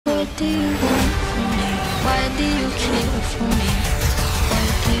What do you want from me? Why do you care for me? Why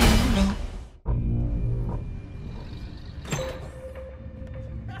do you know?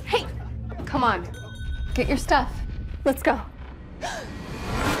 Hey, come on. Get your stuff. Let's go.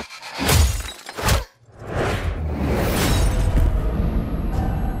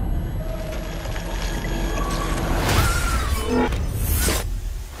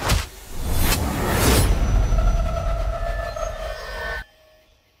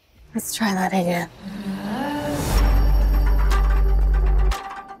 Let's try that again.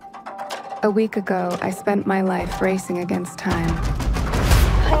 A week ago, I spent my life racing against time.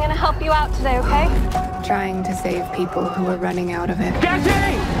 I'm gonna help you out today, okay? Trying to save people who were running out of it.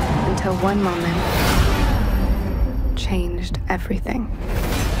 Jesse! Until one moment changed everything.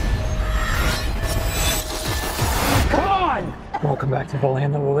 Come on! Welcome back to the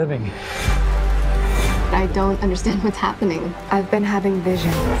land of the living. I don't understand what's happening. I've been having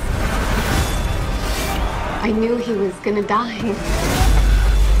visions. I knew he was gonna die.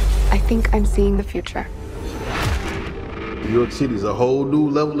 I think I'm seeing the future. New York City's a whole new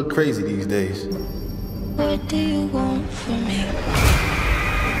level of crazy these days. What do you want from me?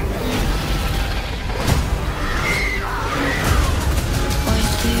 Why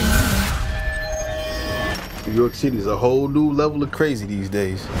do you know? New York City's a whole new level of crazy these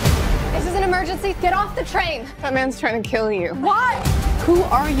days. This is an emergency. Get off the train. That man's trying to kill you. What? Who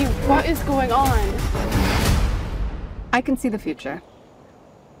are you? What is going on? I can see the future.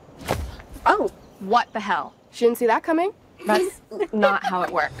 Oh, What the hell? she didn't see that coming? That's not how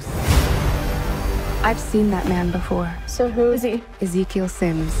it works. I've seen that man before. So who is he? Ezekiel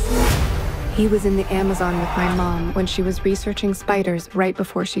Sims. He was in the Amazon with my mom when she was researching spiders right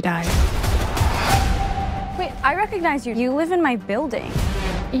before she died. Wait, I recognize you. You live in my building.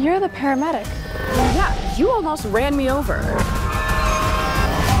 You're the paramedic. Yeah, you almost ran me over.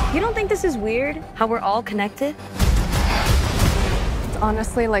 You don't think this is weird? How we're all connected? It's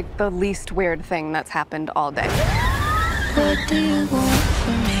honestly like the least weird thing that's happened all day. What do you want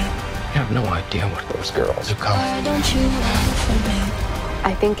from me? You have no idea what those girls are coming. Why don't you want from me?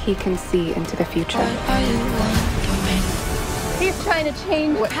 I think he can see into the future. What are you want from me? He's trying to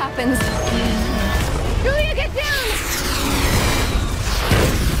change what happens. Julia, get down!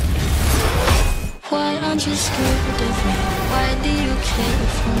 Why aren't you scared of me? Why do you care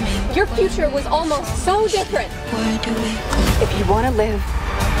for me? Your future was almost so different. Where do we go? If you want to live,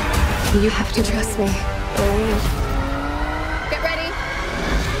 you have to trust me. Get ready.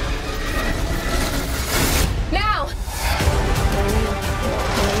 Now!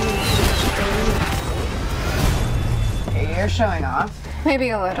 You're showing off. Maybe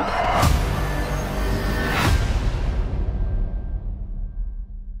a little.